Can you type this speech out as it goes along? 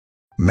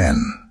Men.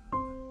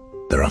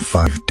 There are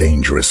 5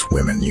 dangerous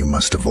women you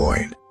must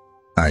avoid.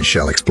 I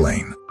shall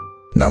explain.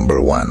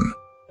 Number 1.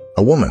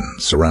 A woman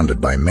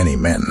surrounded by many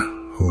men,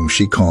 whom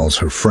she calls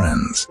her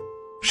friends.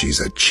 She's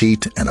a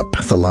cheat and a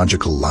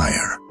pathological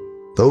liar.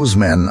 Those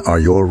men are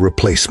your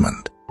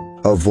replacement.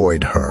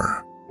 Avoid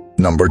her.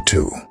 Number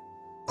 2.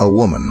 A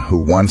woman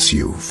who wants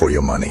you for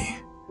your money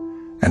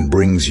and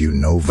brings you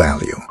no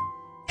value.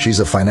 She's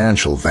a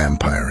financial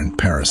vampire and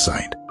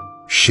parasite.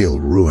 She'll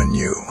ruin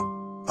you.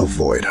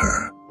 Avoid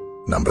her.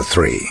 Number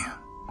 3.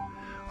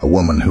 A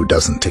woman who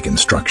doesn't take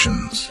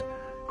instructions,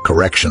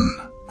 correction,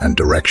 and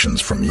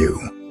directions from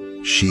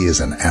you. She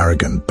is an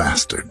arrogant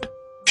bastard.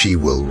 She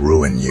will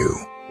ruin you.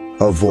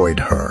 Avoid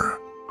her.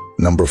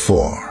 Number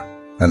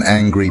 4. An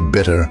angry,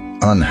 bitter,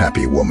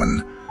 unhappy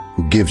woman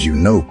who gives you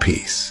no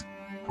peace.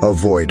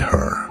 Avoid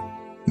her.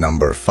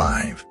 Number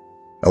 5.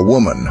 A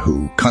woman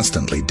who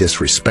constantly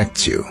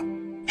disrespects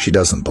you. She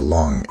doesn't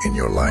belong in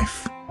your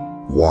life.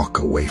 Walk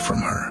away from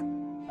her.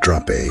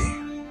 Drop a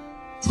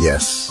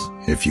yes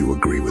if you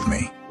agree with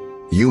me.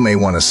 You may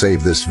want to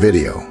save this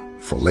video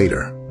for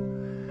later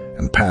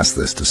and pass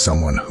this to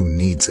someone who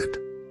needs it.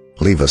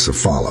 Leave us a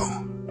follow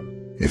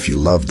if you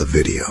love the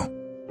video.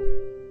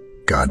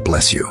 God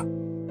bless you.